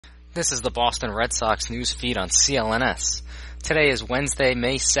This is the Boston Red Sox news feed on CLNS. Today is Wednesday,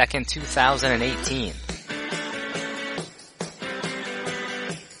 May 2nd, 2018.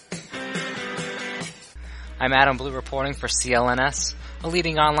 I'm Adam Blue reporting for CLNS, a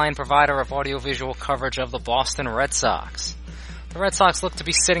leading online provider of audiovisual coverage of the Boston Red Sox. The Red Sox look to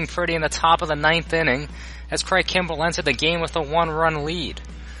be sitting pretty in the top of the ninth inning as Craig Kimbrel entered the game with a one-run lead.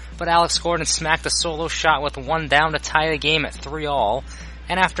 But Alex Gordon smacked a solo shot with one down to tie the game at 3-all,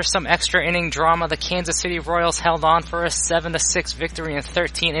 and after some extra inning drama, the Kansas City Royals held on for a 7-6 victory in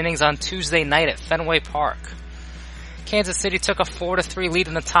 13 innings on Tuesday night at Fenway Park. Kansas City took a 4-3 lead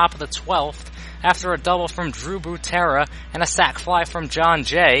in the top of the 12th after a double from Drew Butera and a sac fly from John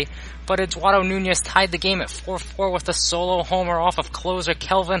Jay, but Eduardo Nunez tied the game at 4-4 with a solo homer off of closer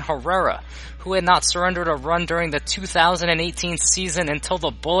Kelvin Herrera, who had not surrendered a run during the 2018 season until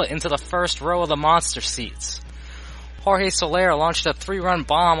the bullet into the first row of the monster seats. Jorge Soler launched a 3-run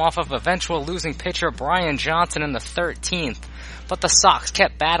bomb off of eventual losing pitcher Brian Johnson in the 13th, but the Sox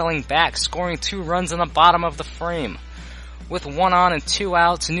kept battling back, scoring 2 runs in the bottom of the frame. With 1 on and 2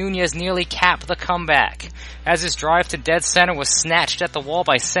 outs, Nunez nearly capped the comeback, as his drive to dead center was snatched at the wall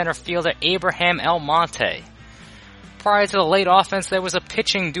by center fielder Abraham Almonte. Prior to the late offense, there was a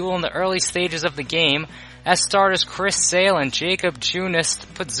pitching duel in the early stages of the game, as starters Chris Sale and Jacob Junis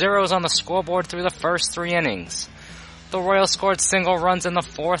put zeros on the scoreboard through the first 3 innings. The Royals scored single runs in the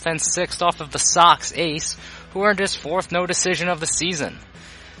 4th and 6th off of the Sox ace, who earned his 4th no decision of the season.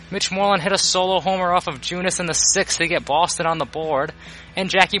 Mitch Moreland hit a solo homer off of Junis in the 6th to get Boston on the board, and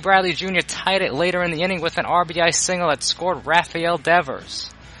Jackie Bradley Jr. tied it later in the inning with an RBI single that scored Rafael Devers.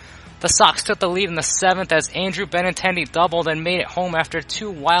 The Sox took the lead in the 7th as Andrew Benintendi doubled and made it home after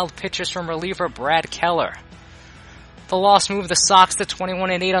 2 wild pitches from reliever Brad Keller. The loss moved the Sox to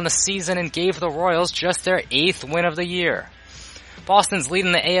 21-8 on the season and gave the Royals just their 8th win of the year. Boston's lead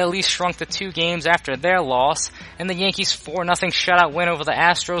in the AL East shrunk to 2 games after their loss, and the Yankees' 4-0 shutout win over the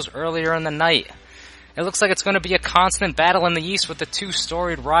Astros earlier in the night. It looks like it's going to be a constant battle in the East with the 2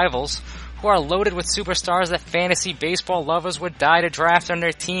 storied rivals, who are loaded with superstars that fantasy baseball lovers would die to draft on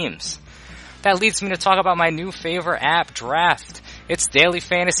their teams. That leads me to talk about my new favorite app, Draft. It's daily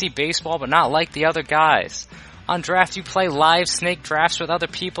fantasy baseball, but not like the other guys. On Draft, you play live snake drafts with other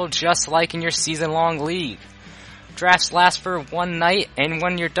people just like in your season-long league. Drafts last for 1 night, and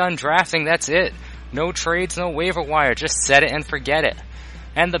when you're done drafting, that's it. No trades, no waiver wire, just set it and forget it.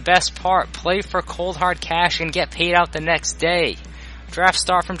 And the best part, play for cold hard cash and get paid out the next day. Drafts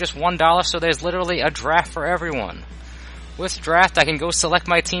start from just $1, so there's literally a draft for everyone. With Draft, I can go select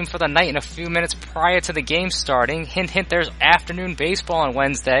my team for the night in a few minutes prior to the game starting. Hint, hint, there's afternoon baseball on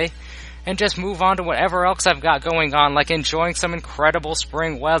Wednesday. And just move on to whatever else I've got going on, like enjoying some incredible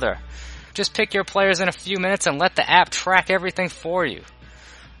spring weather. Just pick your players in a few minutes and let the app track everything for you.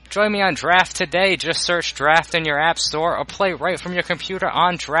 Join me on Draft today. Just search Draft in your app store or play right from your computer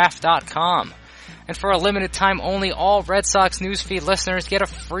on draft.com. And for a limited time only, all Red Sox newsfeed listeners get a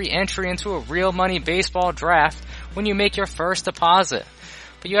free entry into a real money baseball draft when you make your first deposit.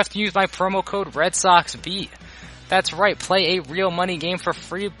 But you have to use my promo code RedSoxBeat. That's right, play a real money game for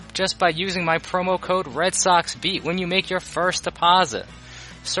free just by using my promo code RedSoxBeat when you make your first deposit.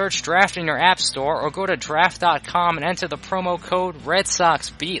 Search Draft in your app store or go to draft.com and enter the promo code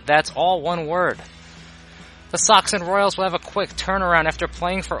RedSoxBeat. That's all one word. The Sox and Royals will have a quick turnaround after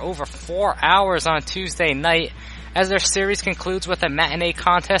playing for over 4 hours on Tuesday night, as their series concludes with a matinee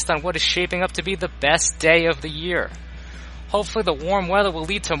contest on what is shaping up to be the best day of the year. Hopefully the warm weather will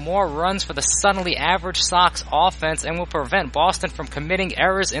lead to more runs for the suddenly average Sox offense and will prevent Boston from committing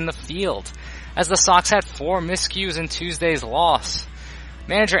errors in the field, as the Sox had 4 miscues in Tuesday's loss.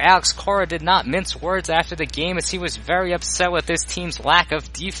 Manager Alex Cora did not mince words after the game, as he was very upset with his team's lack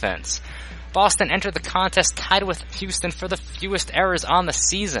of defense. Boston entered the contest tied with Houston for the fewest errors on the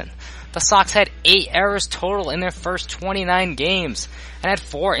season. The Sox had 8 errors total in their first 29 games and had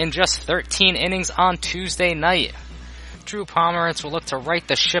 4 in just 13 innings on Tuesday night. Drew Pomeranz will look to right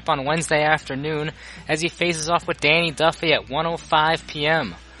the ship on Wednesday afternoon as he faces off with Danny Duffy at 1:05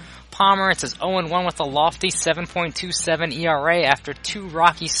 p.m. Pomeranz is 0-1 with a lofty 7.27 ERA after 2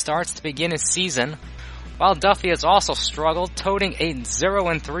 rocky starts to begin his season, while Duffy has also struggled, toting a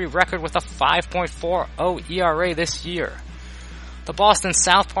 0-3 record with a 5.40 ERA this year. The Boston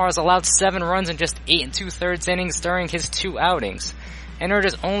Southpaw has allowed 7 runs in just 8 2/3 innings during his 2 outings, and earned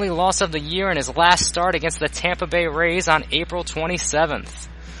his only loss of the year in his last start against the Tampa Bay Rays on April 27th.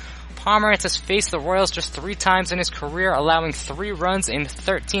 Pomeranz has faced the Royals just 3 times in his career, allowing 3 runs in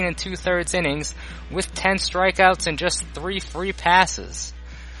 13 2/3 innings with 10 strikeouts and just 3 free passes.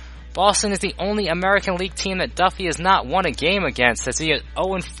 Boston is the only American League team that Duffy has not won a game against, as he is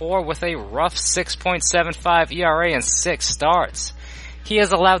 0-4 with a rough 6.75 ERA in 6 starts. He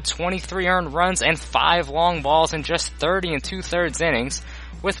has allowed 23 earned runs and 5 long balls in just 30 2/3 innings,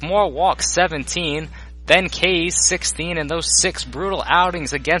 with more walks 17 than K's 16 in those 6 brutal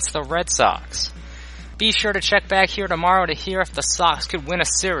outings against the Red Sox. Be sure to check back here tomorrow to hear if the Sox could win a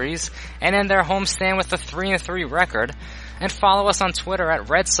series and end their homestand with a 3-3 record, and follow us on Twitter at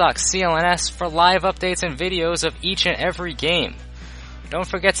Red Sox CLNS for live updates and videos of each and every game. Don't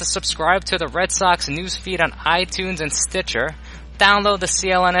forget to subscribe to the Red Sox newsfeed on iTunes and Stitcher, download the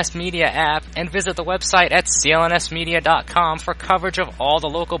CLNS Media app, and visit the website at clnsmedia.com for coverage of all the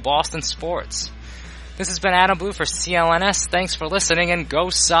local Boston sports. This has been Adam Blue for CLNS. Thanks for listening, and go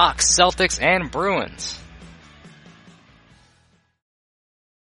Sox, Celtics, and Bruins.